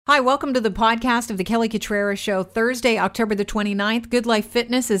Hi, welcome to the podcast of the Kelly Contreras Show. Thursday, October the 29th, Goodlife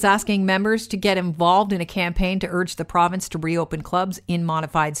Fitness is asking members to get involved in a campaign to urge the province to reopen clubs in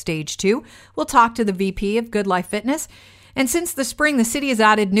modified stage 2. We'll talk to the VP of Goodlife Fitness. And since the spring, the city has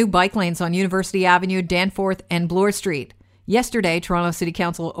added new bike lanes on University Avenue, Danforth, and Bloor Street. Yesterday, Toronto City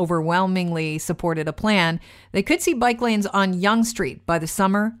Council overwhelmingly supported a plan that could see bike lanes on Yonge Street by the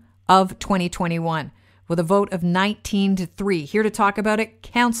summer of 2021. With a vote of 19-3. Here to talk about it,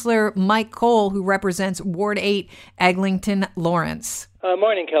 Councillor Mike Colle, who represents Ward 8, Eglinton Lawrence.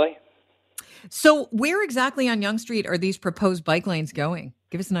 Morning, Kelly. So where exactly on Yonge Street are these proposed bike lanes going?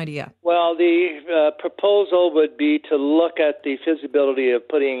 Give us an idea. Well, the proposal would be to look at the feasibility of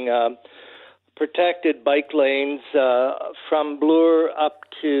putting protected bike lanes from Bloor up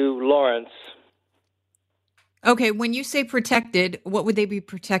to Lawrence. Okay, when you say protected, what would they be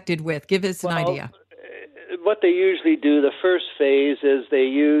protected with? Give us an idea. What they usually do, the first phase is they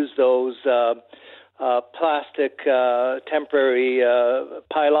use those plastic temporary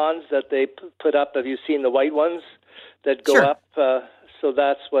pylons that they put up. Have you seen the white ones that go up? So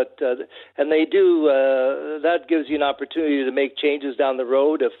that's what, and they do, that gives you an opportunity to make changes down the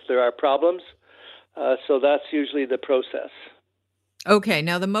road if there are problems. So that's usually the process. Okay,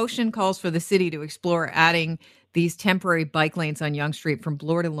 now the motion calls for the city to explore adding these temporary bike lanes on Yonge Street from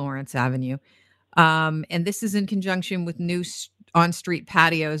Bloor to Lawrence Avenue. And this is in conjunction with new on-street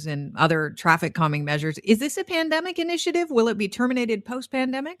patios and other traffic calming measures. Is this a pandemic initiative? Will it be terminated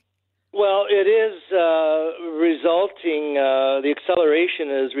post-pandemic? Well, it is resulting, the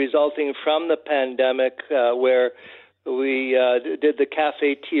acceleration is resulting from the pandemic where we did the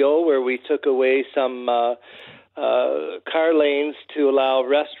Cafe TO, where we took away some car lanes to allow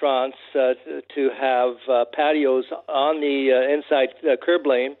restaurants to have patios on the inside curb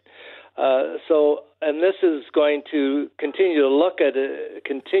lane. And this is going to continue to look at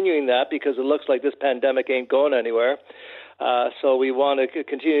continuing that because it looks like this pandemic ain't going anywhere. So we want to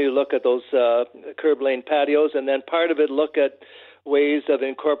continue to look at those curb lane patios, and then part of it look at ways of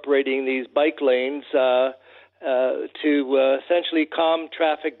incorporating these bike lanes to essentially calm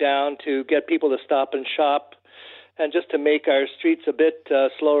traffic down, to get people to stop and shop, and just to make our streets a bit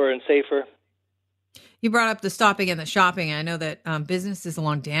slower and safer. You brought up the stopping and the shopping. I know that businesses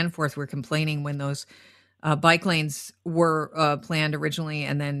along Danforth were complaining when those bike lanes were planned originally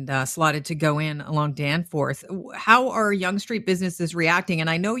and then slotted to go in along Danforth. How are Yonge Street businesses reacting? And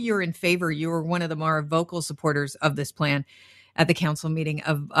I know you're in favor. You were one of the more vocal supporters of this plan at the council meeting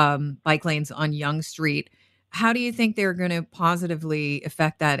of bike lanes on Yonge Street. How do you think they're going to positively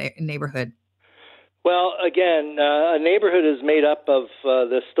affect that neighborhood? Well, again, a neighborhood is made up of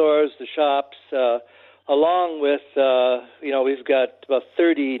the stores, the shops, along with, we've got about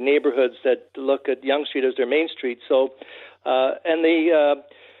 30 neighborhoods that look at Yonge Street as their main street. So, and the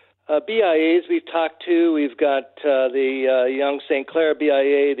BIAs we've talked to, we've got the Yonge St. Clair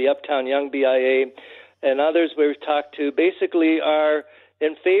BIA, the Uptown Yonge BIA, and others we've talked to basically are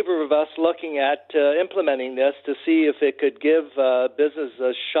in favor of us looking at implementing this to see if it could give business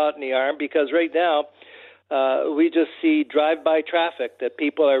a shot in the arm, because right now, we just see drive-by traffic that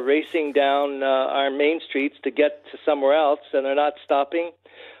people are racing down our main streets to get to somewhere else, and they're not stopping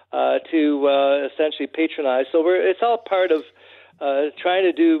to essentially patronize. So it's all part of trying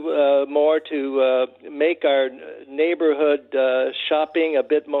to do more to make our neighborhood shopping a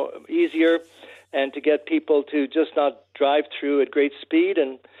bit more easier, and to get people to just not drive through at great speed.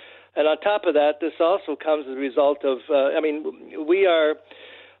 And on top of that, this also comes as a result of, we are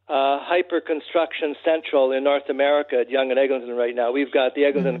hyper construction central in North America at Yonge and Eglinton right now. We've got the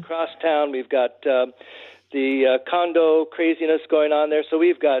Eglinton Crosstown, we've got the condo craziness going on there. So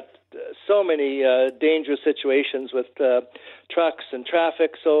we've got so many dangerous situations with trucks and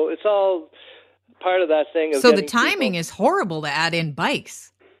traffic. So it's all part of that thing. So the timing is horrible to add in bikes.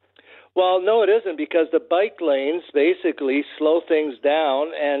 Well, no, it isn't, because the bike lanes basically slow things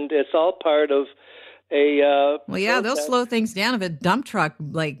down, and it's all part of a they'll slow things down if a dump truck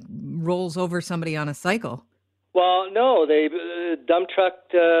rolls over somebody on a cycle. Well, no, dump truck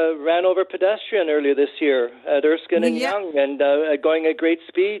ran over a pedestrian earlier this year at Erskine and Yonge, and going at great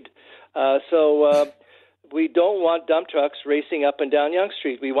speed. So we don't want dump trucks racing up and down Yonge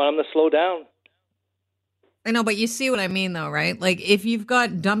Street. We want them to slow down. I know, but you see what I mean, though, right? Like, if you've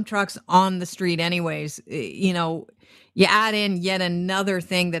got dump trucks on the street anyways, you add in yet another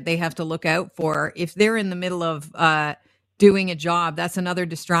thing that they have to look out for. If they're in the middle of doing a job, that's another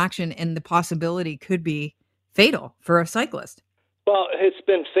distraction, and the possibility could be fatal for a cyclist. Well, it's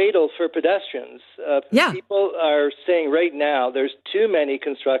been fatal for pedestrians. People are saying right now there's too many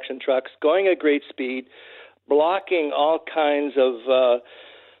construction trucks going at great speed, blocking all kinds of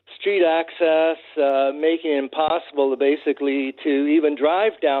street access, making it impossible basically to even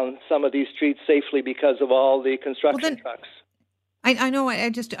drive down some of these streets safely because of all the construction trucks. I know.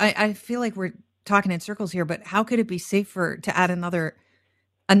 I feel like we're talking in circles here, but how could it be safer to add another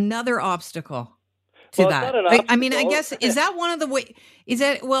obstacle to that? It's not an obstacle. I mean, I guess, is that one of the is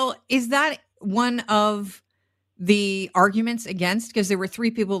that one of the arguments against? Because there were 3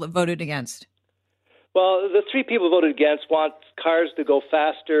 people that voted against. Well, the 3 people voted against want cars to go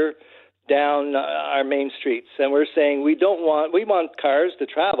faster down our main streets. And we're saying we want cars to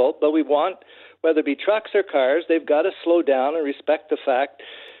travel, but we want, whether it be trucks or cars, they've got to slow down and respect the fact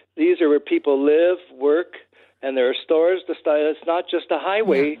these are where people live, work, and there are stores. It's not just a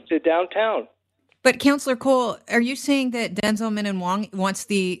highway to downtown. But Councillor Colle, are you saying that Denzel Minnan-Wong wants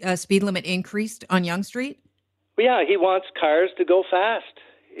the speed limit increased on Yonge Street? Well, yeah, he wants cars to go fast.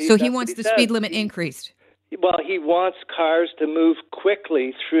 So he wants the speed limit increased? Well, he wants cars to move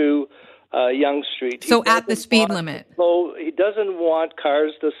quickly through Yonge Street. So at the speed limit? He doesn't want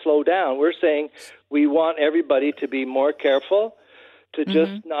cars to slow down. We're saying we want everybody to be more careful, to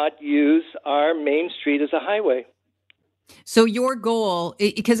just not use our main street as a highway. So your goal,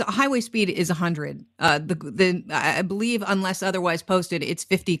 because highway speed is 100, I believe, unless otherwise posted, it's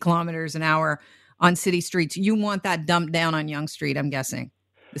 50 kilometers an hour on city streets. You want that dumped down on Yonge Street, I'm guessing,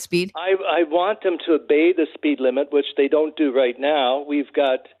 the speed? I want them to obey the speed limit, which they don't do right now. We've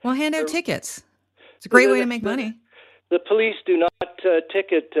got... Well, hand out tickets. It's a great way to make money. The police do not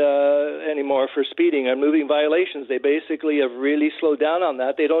ticket anymore for speeding and moving violations. They basically have really slowed down on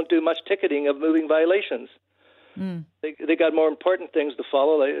that. They don't do much ticketing of moving violations. They got more important things to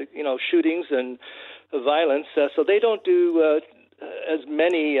follow, like, shootings and violence. So they don't do as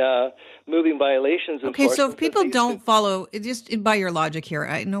many moving violations. Okay, so if people don't follow, just by your logic here,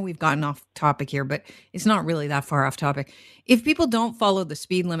 I know we've gotten off topic here, but it's not really that far off topic. If people don't follow the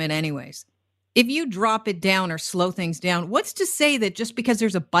speed limit anyways, if you drop it down or slow things down, what's to say that just because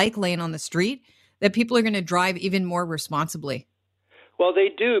there's a bike lane on the street, that people are going to drive even more responsibly? Well, they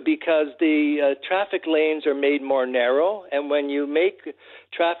do, because the traffic lanes are made more narrow, and when you make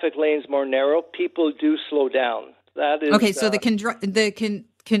traffic lanes more narrow, people do slow down. That is okay. So the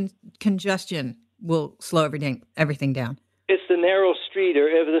congestion will slow everything down. It's the narrow street, or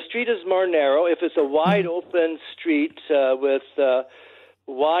if the street is more narrow, if it's a wide open street with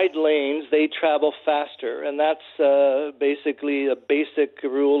wide lanes, they travel faster, and that's basically a basic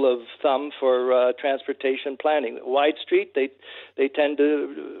rule of thumb for transportation planning. Wide street, they tend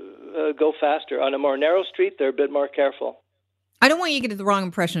to go faster. On a more narrow street, they're a bit more careful. I don't want you to get the wrong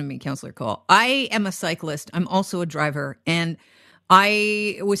impression of me, Councillor Colle. I am a cyclist. I'm also a driver, and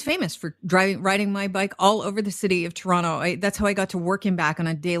I was famous for riding my bike all over the city of Toronto. That's how I got to work and back on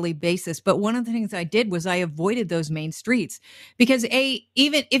a daily basis. But one of the things I did was I avoided those main streets because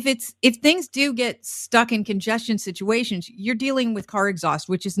even if things do get stuck in congestion situations, you're dealing with car exhaust,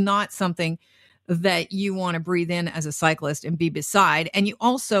 which is not something that you want to breathe in as a cyclist and be beside. And you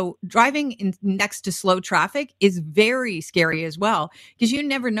also, driving next to slow traffic is very scary as well, because you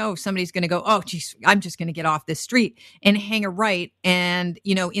never know if somebody's going to go, oh, geez, I'm just going to get off this street and hang a right and,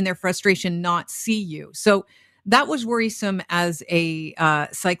 in their frustration, not see you. So that was worrisome as a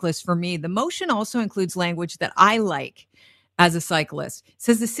cyclist for me. The motion also includes language that I like as a cyclist. It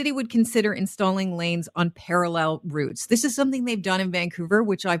says the city would consider installing lanes on parallel routes. This is something they've done in Vancouver,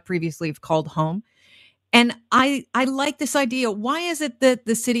 which I previously have called home. And I like this idea. Why is it that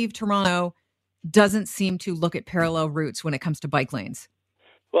the city of Toronto doesn't seem to look at parallel routes when it comes to bike lanes?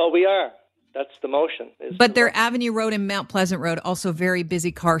 Well, we are. That's the motion. But they're Avenue Road and Mount Pleasant Road, also very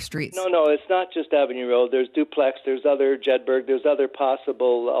busy car streets. No, it's not just Avenue Road. There's Duplex, there's other Jedburgh, there's other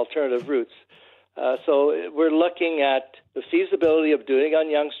possible alternative routes. So we're looking at the feasibility of doing on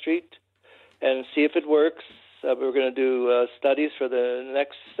Yonge Street and see if it works. We're going to do studies for the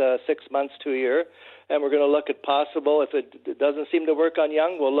next 6 months to a year, and we're going to look at possible, if it doesn't seem to work on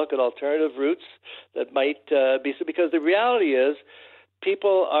Yonge, we'll look at alternative routes that might be, because the reality is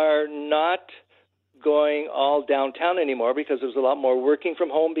people are not going all downtown anymore because there's a lot more working from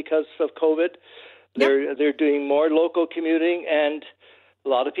home because of COVID. They're doing more local commuting, and a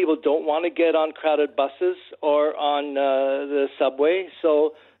lot of people don't want to get on crowded buses or on the subway.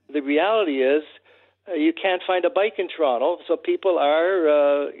 So the reality is you can't find a bike in Toronto. So people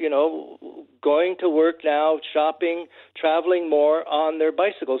are, going to work now, shopping, traveling more on their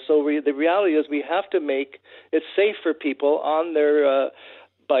bicycles. So the reality is we have to make it safe for people on their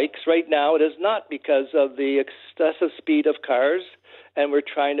bikes. Right now it is not, because of the excessive speed of cars, and we're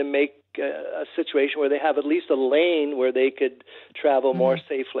trying to make a situation where they have at least a lane where they could travel more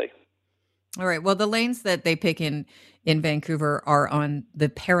safely. All right. Well, the lanes that they pick in Vancouver are on the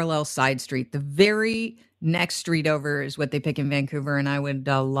parallel side street. The very next street over is what they pick in Vancouver, and I would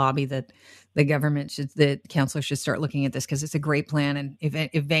lobby that the council should start looking at this because it's a great plan. And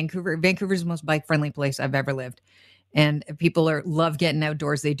if Vancouver's the most bike friendly place I've ever lived, and people love getting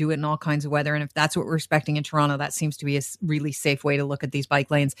outdoors. They do it in all kinds of weather, and if that's what we're expecting in Toronto, that seems to be a really safe way to look at these bike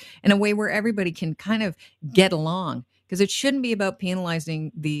lanes in a way where everybody can kind of get along. Because it shouldn't be about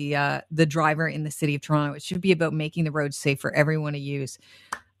penalizing the driver in the city of Toronto. It should be about making the roads safe for everyone to use.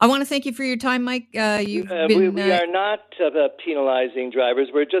 I want to thank you for your time, Mike. We are not penalizing drivers.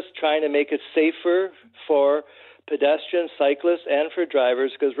 We're just trying to make it safer for pedestrians, cyclists, and for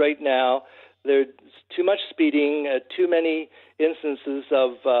drivers, because right now there's too much speeding, too many instances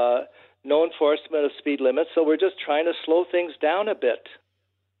of no enforcement of speed limits. So we're just trying to slow things down a bit.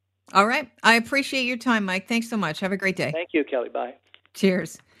 All right. I appreciate your time, Mike. Thanks so much. Have a great day. Thank you, Kelly. Bye.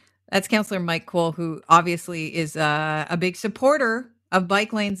 Cheers. That's Councillor Mike Colle, who obviously is a big supporter of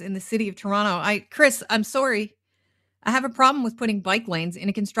bike lanes in the city of Toronto. Chris, I'm sorry. I have a problem with putting bike lanes in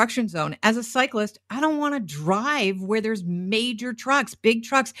a construction zone. As a cyclist, I don't want to drive where there's major trucks, big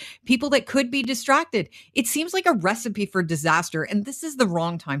trucks, people that could be distracted. It seems like a recipe for disaster, and this is the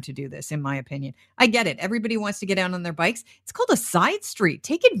wrong time to do this, in my opinion. I get it. Everybody wants to get out on their bikes. It's called a side street.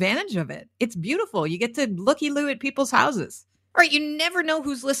 Take advantage of it. It's beautiful. You get to looky-loo at people's houses. All right, you never know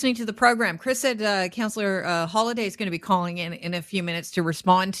who's listening to the program. Chris said Councillor Holyday is going to be calling in a few minutes to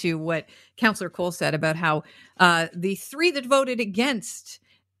respond to what Councillor Colle said about how the three that voted against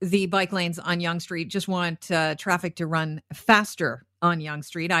the bike lanes on Yonge Street just want traffic to run faster on Yonge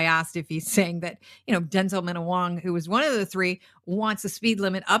Street. I asked if he's saying that, Denzel Minawong, who was one of the three, wants the speed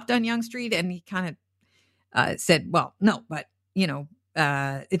limit upped on Yonge Street. And he kind of said, well, no, but,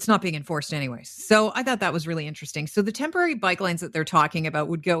 it's not being enforced anyways. So I thought that was really interesting. So the temporary bike lanes that they're talking about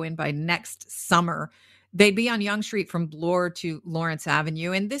would go in by next summer. They'd be on Yonge Street from Bloor to Lawrence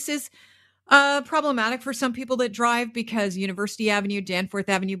Avenue. And this is problematic for some people that drive because University Avenue, Danforth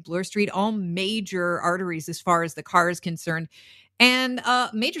Avenue, Bloor Street, all major arteries as far as the car is concerned. And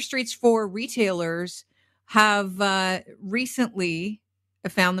major streets for retailers have recently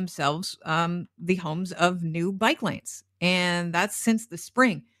found themselves the homes of new bike lanes. And that's since the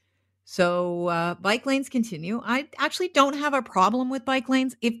spring. So bike lanes continue. I actually don't have a problem with bike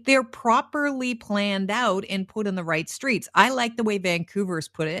lanes if they're properly planned out and put in the right streets. I like the way Vancouver's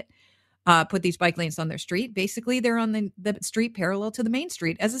put these bike lanes on their street. Basically, they're on the street parallel to the main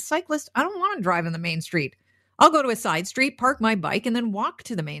street. As a cyclist, I don't want to drive on the main street. I'll go to a side street, park my bike, and then walk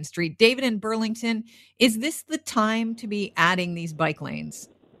to the main street. David in Burlington, is this the time to be adding these bike lanes?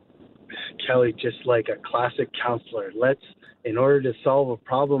 Kelly, just like a classic counselor, in order to solve a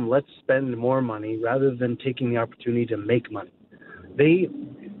problem, let's spend more money rather than taking the opportunity to make money.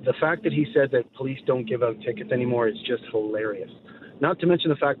 The fact that he said that police don't give out tickets anymore is just hilarious. Not to mention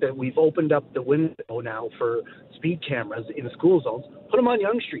the fact that we've opened up the window now for speed cameras in the school zones. Put them on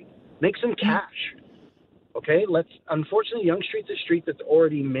Yonge Street. Make some cash. Okay, unfortunately, Yonge Street's a street that's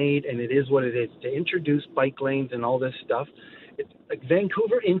already made, and it is what it is. To introduce bike lanes and all this stuff,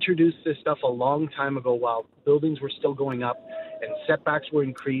 Vancouver introduced this stuff a long time ago while buildings were still going up and setbacks were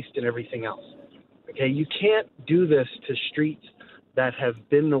increased and everything else. Okay, you can't do this to streets that have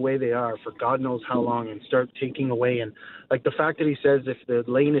been the way they are for God knows how long and start taking away. And like the fact that he says if the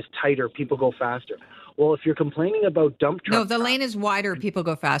lane is tighter, people go faster. Well, if you're complaining about dump trucks... No, the lane is wider, people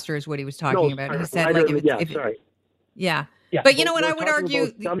go faster is what he was talking about. He said wider, Yeah. Yeah, but you know what I would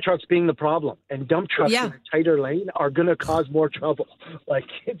argue? Dump trucks being the problem, and dump trucks in a tighter lane are going to cause more trouble. Like,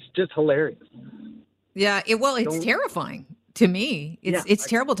 it's just hilarious. Yeah, it's terrifying to me. It's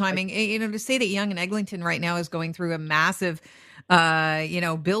terrible timing. To say that Yonge and Eglinton right now is going through a massive,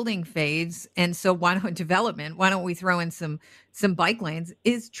 building phase, and so why don't we throw in some bike lanes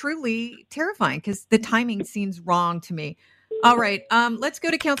is truly terrifying because the timing seems wrong to me. All right, let's go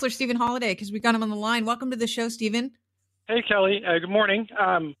to Councillor Stephen Holyday because we got him on the line. Welcome to the show, Stephen. Hey, Kelly. Good morning.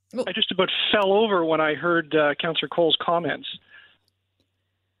 I just about fell over when I heard Councillor Colle's comments.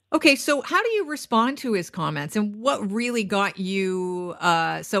 Okay, so how do you respond to his comments, and what really got you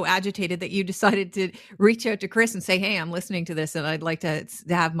so agitated that you decided to reach out to Chris and say, hey, I'm listening to this and I'd like to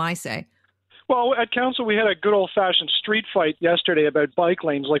have my say? Well, at council, we had a good old-fashioned street fight yesterday about bike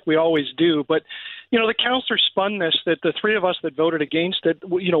lanes like we always do. But, the councillor spun this, that the three of us that voted against it,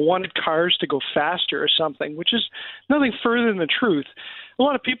 wanted cars to go faster or something, which is nothing further than the truth. A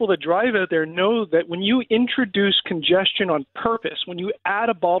lot of people that drive out there know that when you introduce congestion on purpose, when you add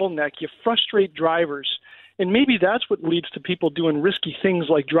a bottleneck, you frustrate drivers. And maybe that's what leads to people doing risky things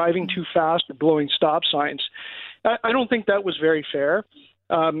like driving too fast or blowing stop signs. I don't think that was very fair.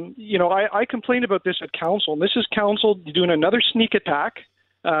 I complained about this at council, and this is council doing another sneak attack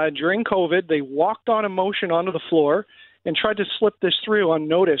during COVID. They walked on a motion onto the floor and tried to slip this through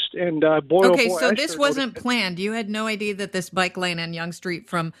unnoticed. And so this wasn't planned. You had no idea that this bike lane on Yonge Street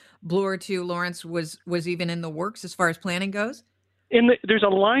from Bloor to Lawrence was even in the works as far as planning goes? There's a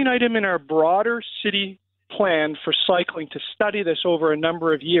line item in our broader city plan for cycling to study this over a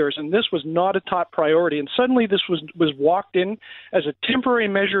number of years, and this was not a top priority. And suddenly this was walked in as a temporary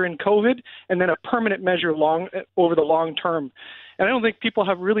measure in COVID and then a permanent measure over the long term. And I don't think people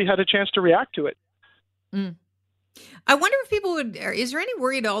have really had a chance to react to it. Mm. I wonder if is there any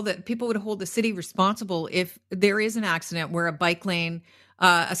worry at all that people would hold the city responsible if there is an accident where a bike lane,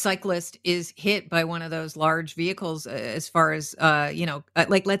 a cyclist is hit by one of those large vehicles, as far as,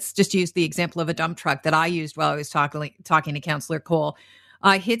 like let's just use the example of a dump truck that I used while I was talking to Councillor Colle,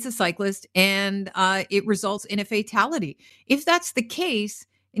 hits a cyclist and it results in a fatality. If that's the case,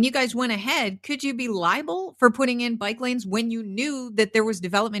 and you guys went ahead, could you be liable for putting in bike lanes when you knew that there was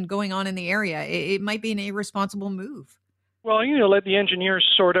development going on in the area? It might be an irresponsible move. Well, let the engineers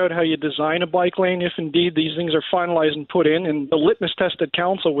sort out how you design a bike lane if indeed these things are finalized and put in. And the litmus test at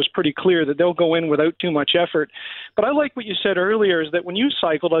council was pretty clear that they'll go in without too much effort. But I like what you said earlier is that when you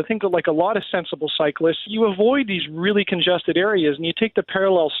cycled, I think that like a lot of sensible cyclists, you avoid these really congested areas and you take the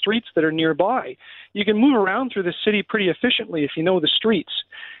parallel streets that are nearby. You can move around through the city pretty efficiently if you know the streets.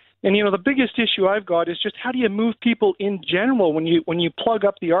 And, the biggest issue I've got is just how do you move people in general when you plug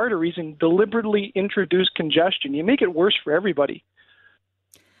up the arteries and deliberately introduce congestion? You make it worse for everybody.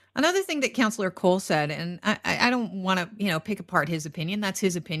 Another thing that Councillor Colle said, and I don't want to, pick apart his opinion. That's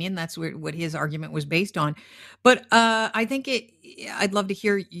his opinion. That's what his argument was based on. But I think I'd love to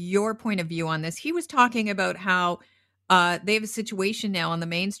hear your point of view on this. He was talking about how they have a situation now on the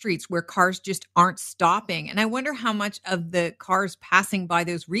main streets where cars just aren't stopping. And I wonder how much of the cars passing by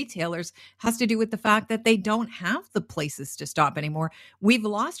those retailers has to do with the fact that they don't have the places to stop anymore. We've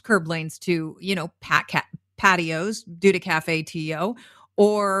lost curb lanes to, patios due to Cafe TO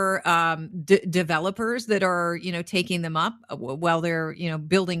or developers that are, taking them up while they're,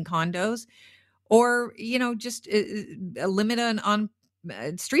 building condos or, just a limit on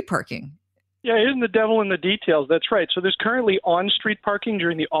street parking. Yeah, isn't the devil in the details? That's right. So there's currently on-street parking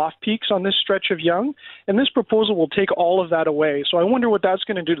during the off-peaks on this stretch of Yonge, and this proposal will take all of that away. So I wonder what that's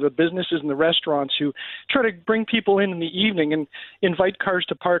going to do to the businesses and the restaurants who try to bring people in the evening and invite cars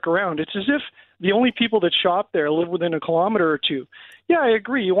to park around. It's as if the only people that shop there live within a kilometer or two. Yeah, I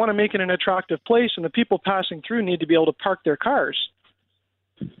agree. You want to make it an attractive place, and the people passing through need to be able to park their cars.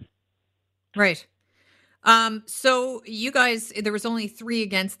 Right. So you guys, there was only 3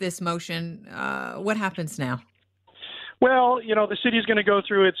 against this motion. What happens now? Well, the city is going to go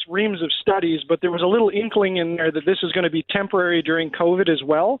through its reams of studies, but there was a little inkling in there that this is going to be temporary during COVID as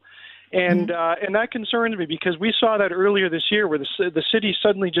well. And that concerns me because we saw that earlier this year where the city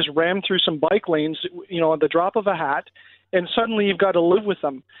suddenly just rammed through some bike lanes, at the drop of a hat, and suddenly you've got to live with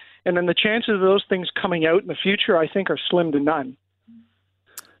them. And then the chances of those things coming out in the future, I think, are slim to none.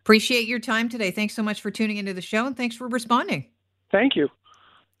 Appreciate your time today. Thanks so much for tuning into the show, and thanks for responding. Thank you.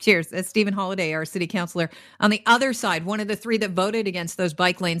 Cheers. That's Stephen Holyday, our city councillor. On the other side, one of the 3 that voted against those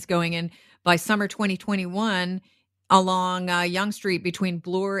bike lanes going in by summer 2021 along Yonge Street between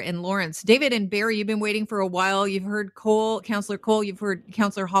Bloor and Lawrence. David and Barry, you've been waiting for a while. You've heard Councillor Colle, you've heard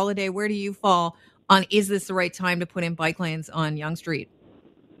Councillor Holyday. Where do you fall on is this the right time to put in bike lanes on Yonge Street?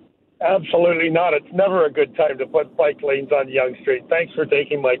 Absolutely not. It's never a good time to put bike lanes on Yonge Street. Thanks for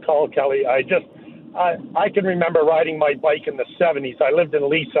taking my call, Kelly. I can remember riding my bike in the 70s. I lived in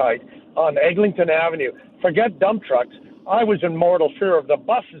Leaside on Eglinton Avenue. Forget dump trucks. I was in mortal fear of the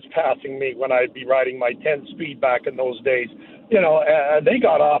buses passing me when I'd be riding my 10 speed back in those days. They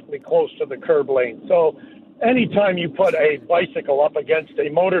got awfully close to the curb lane. So anytime you put a bicycle up against a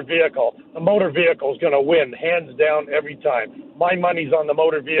motor vehicle, the motor vehicle is going to win, hands down, every time. My money's on the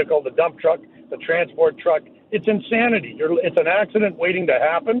motor vehicle, the dump truck, the transport truck. It's insanity. It's an accident waiting to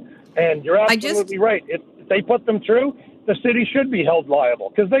happen, and you're absolutely right. If they put them through, the city should be held liable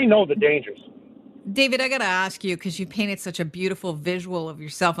because they know the dangers. David, I got to ask you, because you painted such a beautiful visual of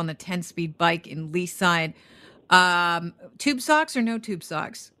yourself on the 10-speed bike in Leaside. Tube socks or no tube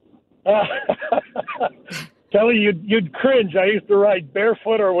socks? Kelly, you'd cringe. I used to ride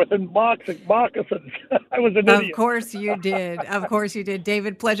barefoot or with moccasins. I was an idiot. Of course you did. Of course you did.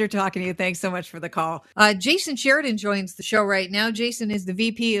 David, pleasure talking to you. Thanks so much for the call. Jason Sheridan joins the show right now. Jason is the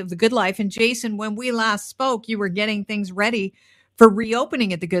VP of the Goodlife. And Jason, when we last spoke, you were getting things ready for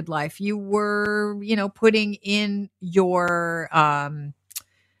reopening at the Goodlife. You were, putting in your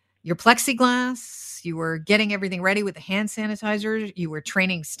your plexiglass, you were getting everything ready with the hand sanitizers, you were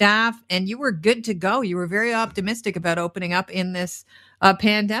training staff, and you were good to go. You were very optimistic about opening up in this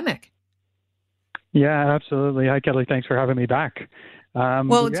pandemic. Yeah, absolutely. Hi, Kelly. Thanks for having me back.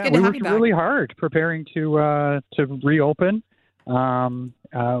 Well, it's good to have you back. We worked really hard preparing to reopen.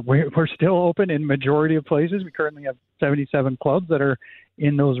 We're still open in majority of places. We currently have 77 clubs that are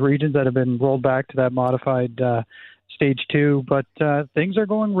in those regions that have been rolled back to that modified stage 2. But things are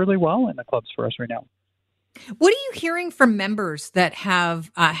going really well in the clubs for us right now. What are you hearing from members that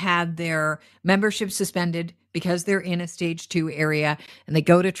have had their membership suspended because they're in a stage 2 area and they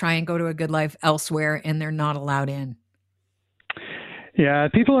try and go to a Goodlife elsewhere and they're not allowed in? Yeah,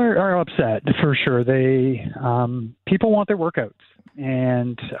 people are upset for sure. People want their workouts,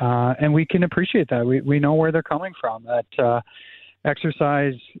 and we can appreciate that. We know where they're coming from. That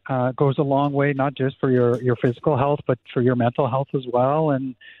exercise goes a long way, not just for your physical health, but for your mental health as well.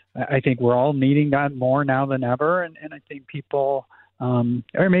 And I think we're all needing that more now than ever. And I think people,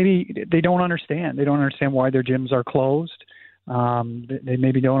 or maybe they don't understand. They don't understand why their gyms are closed. They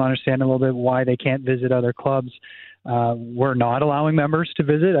maybe don't understand a little bit why they can't visit other clubs. We're not allowing members to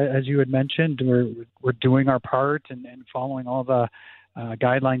visit, as you had mentioned. We're doing our part and following all the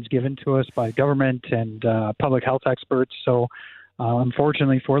guidelines given to us by government and public health experts. So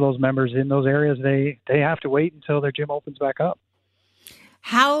unfortunately for those members in those areas, they have to wait until their gym opens back up.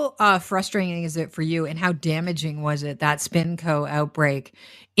 How frustrating is it for you, and how damaging was it, that Spinco outbreak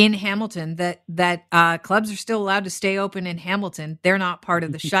in Hamilton, that clubs are still allowed to stay open in Hamilton? They're not part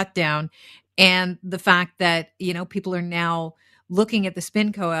of the shutdown. And the fact that, people are now looking at the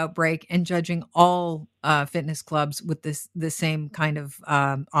Spinco outbreak and judging all fitness clubs with the same kind of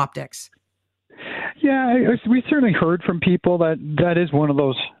optics. Yeah, we certainly heard from people that is one of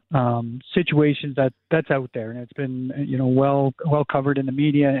those situations that's out there, and it's been well covered in the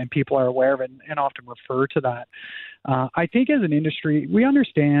media, and people are aware of it and often refer to that. I think as an industry, we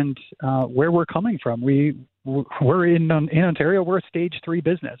understand where we're coming from. We're in Ontario. We're a stage 3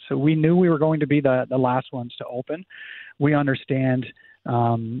 business, so we knew we were going to be the last ones to open. We understand,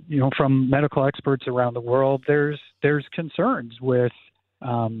 from medical experts around the world, there's concerns with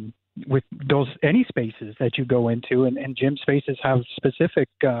those any spaces that you go into, and gym spaces have specific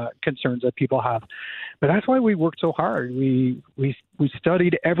concerns that people have. But that's why we worked so hard. We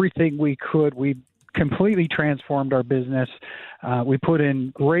studied everything we could. We completely transformed our business. We put in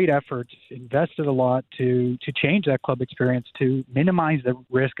great efforts, invested a lot to change that club experience, to minimize the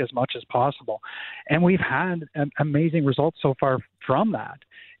risk as much as possible. And we've had amazing results so far from that.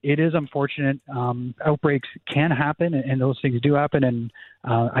 It is unfortunate. Outbreaks can happen, and those things do happen. And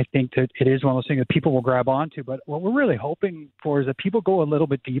I think that it is one of those things that people will grab onto. But what we're really hoping for is that people go a little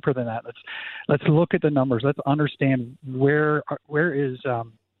bit deeper than that. Let's look at the numbers. Let's understand where is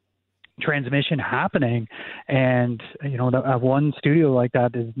transmission happening. And one studio like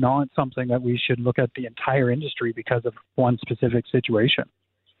that is not something that we should look at the entire industry because of one specific situation.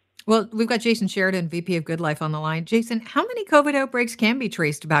 Well, we've got Jason Sheridan, VP of Goodlife, on the line. Jason, how many COVID outbreaks can be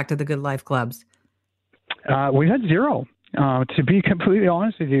traced back to the Goodlife clubs? We've had 0. To be completely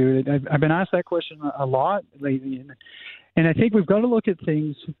honest with you, I've been asked that question a lot lately, and I think we've got to look at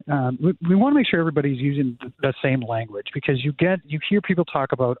things. We want to make sure everybody's using the same language, because you hear people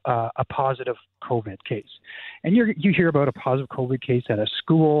talk about a positive COVID case, and you hear about a positive COVID case at a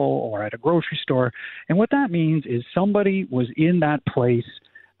school or at a grocery store, and what that means is somebody was in that place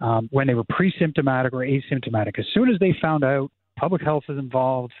when they were pre-symptomatic or asymptomatic. As soon as they found out, public health is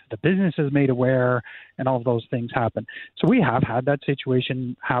involved, the business is made aware, and all of those things happen. So we have had that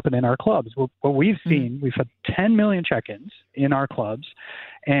situation happen in our clubs. What we've seen, we've had 10 million check-ins in our clubs,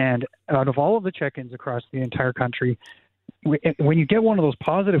 and out of all of the check-ins across the entire country, when you get one of those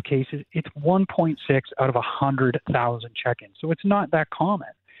positive cases, it's 1.6 out of 100,000 check-ins. So it's not that common.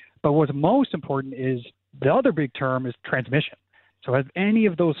 But what's most important is the other big term is transmission. So have any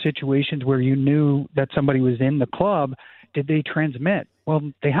of those situations where you knew that somebody was in the club, did they transmit? Well,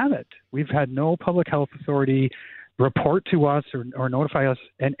 they haven't. We've had no public health authority report to us or notify us,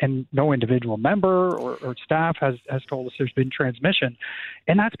 and no individual member or staff has told us there's been transmission.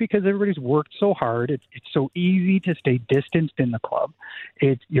 And that's because everybody's worked so hard. It's so easy to stay distanced in the club.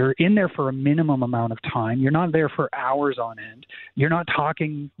 You're in there for a minimum amount of time. You're not there for hours on end. You're not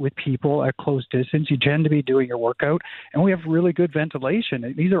talking with people at close distance. You tend to be doing your workout, and we have really good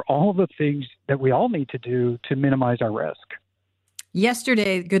ventilation. These are all the things that we all need to do to minimize our risk.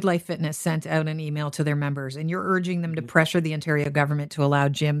 Yesterday, Goodlife Fitness sent out an email to their members, and you're urging them to pressure the Ontario government to allow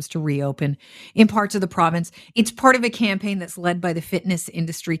gyms to reopen in parts of the province. It's part of a campaign that's led by the Fitness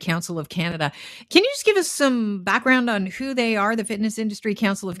Industry Council of Canada. Can you just give us some background on who they are, the Fitness Industry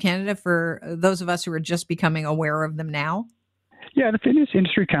Council of Canada, for those of us who are just becoming aware of them now? Yeah, the Fitness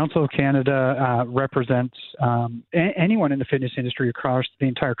Industry Council of Canada represents anyone in the fitness industry across the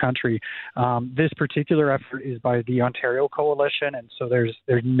entire country. This particular effort is by the Ontario Coalition, and so there's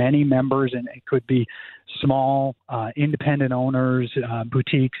many members, and it could be small independent owners,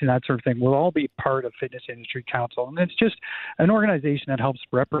 boutiques, and that sort of thing. We'll all be part of Fitness Industry Council, and it's just an organization that helps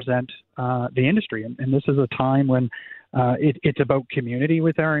represent the industry. And this is a time when it's about community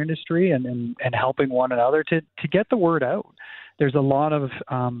with our industry and helping one another to get the word out. There's a lot of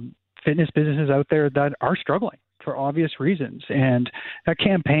fitness businesses out there that are struggling for obvious reasons. And that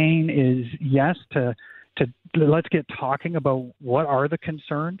campaign is, yes, to let's get talking about what are the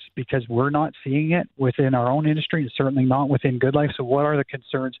concerns, because we're not seeing it within our own industry and certainly not within Goodlife. So what are the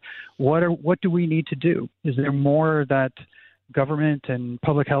concerns? What do we need to do? Is there more that government and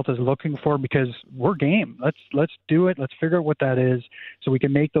public health is looking for? Because we're game. Let's do it. Let's figure out what that is so we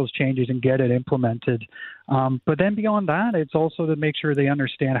can make those changes and get it implemented. But then beyond that, it's also to make sure they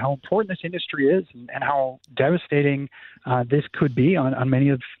understand how important this industry is and how devastating this could be on many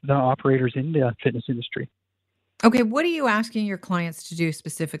of the operators in the fitness industry. Okay, what are you asking your clients to do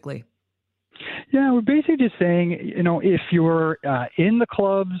specifically? Yeah, we're basically just saying, if you're in the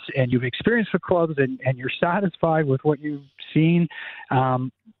clubs and you've experienced the clubs and you're satisfied with what you've seen,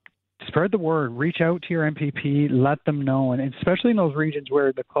 spread the word, reach out to your MPP, let them know. And especially in those regions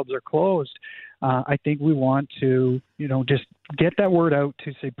where the clubs are closed, I think we want to, just get that word out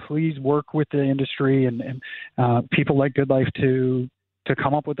to say, please work with the industry and people like Goodlife to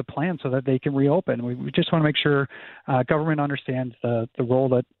come up with a plan so that they can reopen. We just want to make sure government understands the role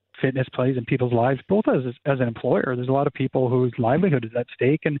that fitness plays in people's lives, both as an employer. There's a lot of people whose livelihood is at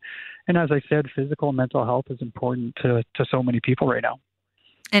stake. And as I said, physical and mental health is important to so many people right now.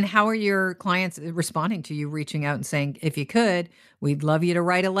 And how are your clients responding to you reaching out and saying, if you could, we'd love you to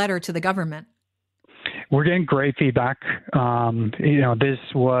write a letter to the government? We're getting great feedback. This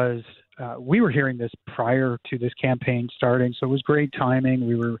was, we were hearing this prior to this campaign starting, so it was great timing.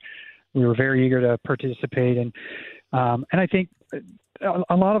 We were very eager to participate. And I think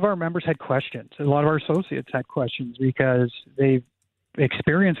a lot of our members had questions. A lot of our associates had questions because they've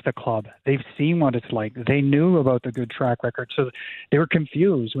experienced the club. They've seen what it's like. They knew about the good track record. So they were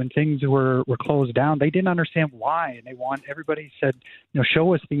confused when things were closed down. They didn't understand why. And everybody said,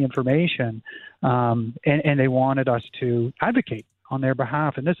 show us the information. And they wanted us to advocate on their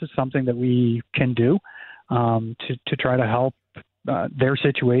behalf. And this is something that we can do to try to help their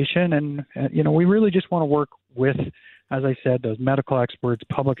situation. And, we really just want to work with, as I said, those medical experts,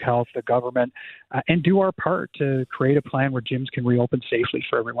 public health, the government, and do our part to create a plan where gyms can reopen safely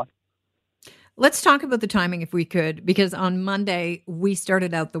for everyone. Let's talk about the timing if we could, because on Monday, we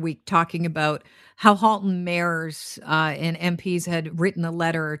started out the week talking about how Halton mayors and MPs had written a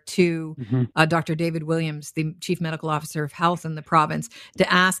letter to Dr. David Williams, the Chief Medical Officer of Health in the province,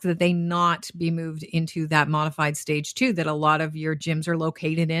 to ask that they not be moved into that modified stage 2 that a lot of your gyms are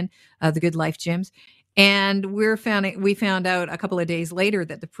located in, the Goodlife gyms. And we found out a couple of days later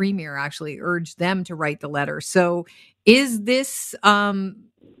that the Premier actually urged them to write the letter. So is this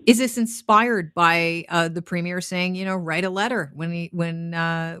inspired by the Premier saying, write a letter when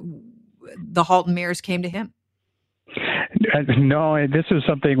the Halton mayors came to him? No, this is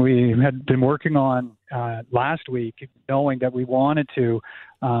something we had been working on last week, knowing that we wanted to.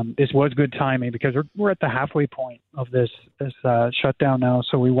 This was good timing because we're at the halfway point of this shutdown now.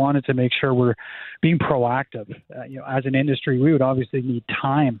 So we wanted to make sure we're being proactive. As an industry, we would obviously need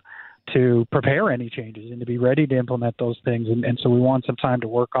time to prepare any changes and to be ready to implement those things. And so we want some time to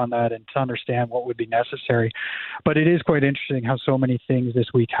work on that and to understand what would be necessary. But it is quite interesting how so many things this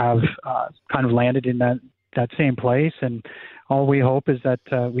week have kind of landed in that same place. And all we hope is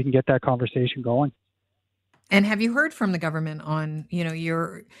that we can get that conversation going. And have you heard from the government on,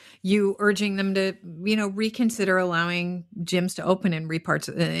 you urging them to, reconsider allowing gyms to open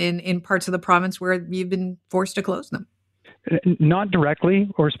in parts of the province where you've been forced to close them? Not directly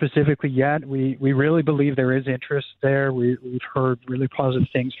or specifically yet. We really believe there is interest there. We've heard really positive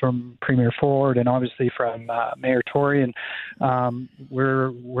things from Premier Ford and obviously from Mayor Tory, and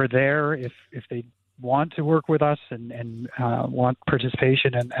we're there if they want to work with us and want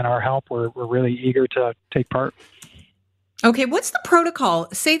participation and our help. We're really eager to take part. Okay, what's the protocol?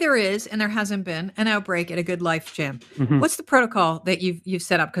 Say there is, and there hasn't been, an outbreak at a Goodlife gym. Mm-hmm. What's the protocol that you've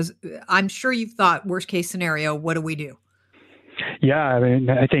set up? Because I'm sure you've thought, worst case scenario, what do we do? Yeah, I mean,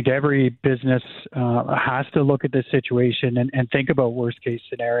 I think every business has to look at this situation and think about worst case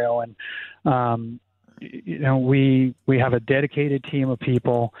scenario. And we have a dedicated team of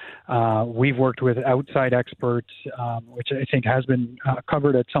people. We've worked with outside experts, which I think has been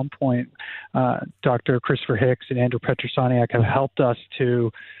covered at some point. Dr. Christopher Hicks and Andrew Petrosaniak have helped us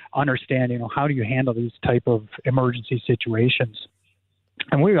to understand, how do you handle these type of emergency situations.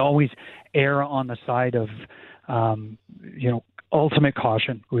 And we always err on the side of, ultimate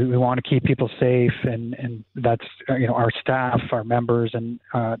caution. We want to keep people safe, and that's, our staff, our members, and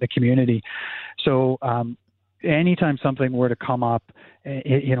the community. So anytime something were to come up,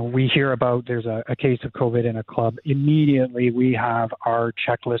 we hear about there's a case of COVID in a club, immediately we have our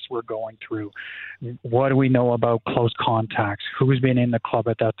checklist we're going through. What do we know about close contacts? Who's been in the club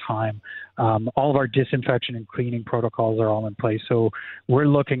at that time? All of our disinfection and cleaning protocols are all in place. So we're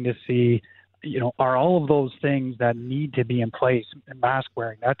looking to see, are all of those things that need to be in place, mask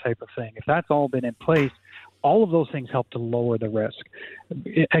wearing, that type of thing, if that's all been in place, all of those things help to lower the risk.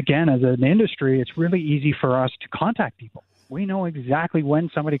 Again, as an industry, it's really easy for us to contact people. We know exactly when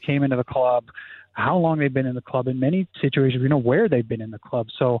somebody came into the club, how long they've been in the club. In many situations, we know where they've been in the club.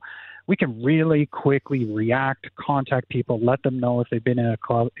 So we can really quickly react, contact people, let them know if they've been in the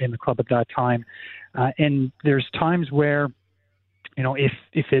club at that time. And there's times where,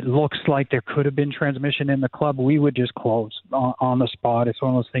 if it looks like there could have been transmission in the club, we would just close on the spot. It's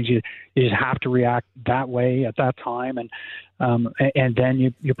one of those things you just have to react that way at that time, and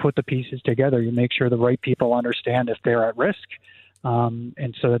then you put the pieces together. You make sure the right people understand if they're at risk,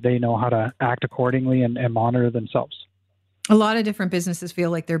 and so that they know how to act accordingly and monitor themselves. A lot of different businesses feel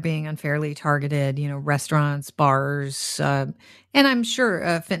like they're being unfairly targeted, restaurants, bars, and I'm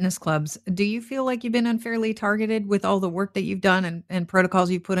sure fitness clubs. Do you feel like you've been unfairly targeted with all the work that you've done and protocols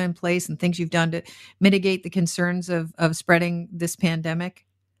you've put in place and things you've done to mitigate the concerns of spreading this pandemic?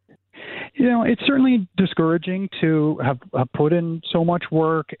 It's certainly discouraging to have put in so much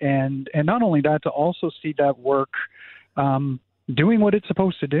work, and not only that, to also see that work doing what it's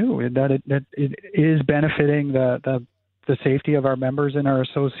supposed to do, that it is benefiting the safety of our members and our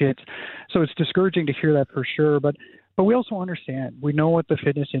associates. So it's discouraging to hear that for sure, but we also understand. We know what the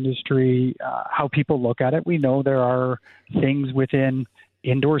fitness industry, how people look at it. We know there are things within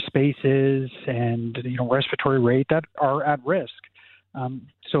indoor spaces and respiratory rate that are at risk.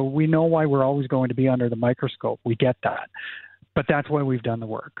 So we know why we're always going to be under the microscope. We get that. But that's why we've done the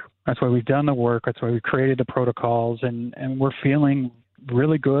work. That's why we created the protocols, and we're feeling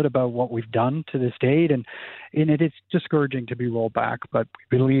really good about what we've done to this date, and it is discouraging to be rolled back, but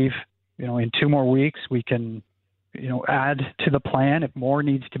we believe in 2 more weeks we can add to the plan. If more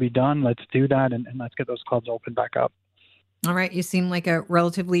needs to be done, let's do that, and let's get those clubs open back up. All right, you seem like a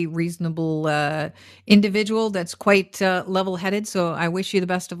relatively reasonable individual that's quite level-headed, so I wish you the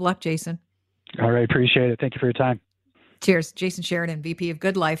best of luck, Jason. All right, appreciate it. Thank you for your time. Cheers. Jason Sheridan, VP of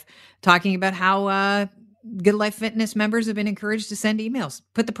Goodlife, talking about how Goodlife Fitness members have been encouraged to send emails.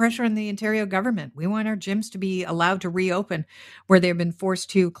 Put the pressure on the Ontario government. We want our gyms to be allowed to reopen where they've been forced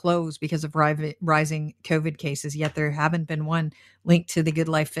to close because of rising COVID cases, yet there haven't been one linked to the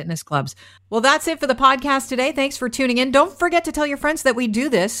Goodlife Fitness clubs. Well, that's it for the podcast today. Thanks for tuning in. Don't forget to tell your friends that we do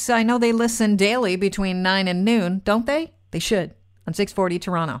this. I know they listen daily between 9 and noon, don't they? They should, on 640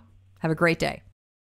 Toronto. Have a great day.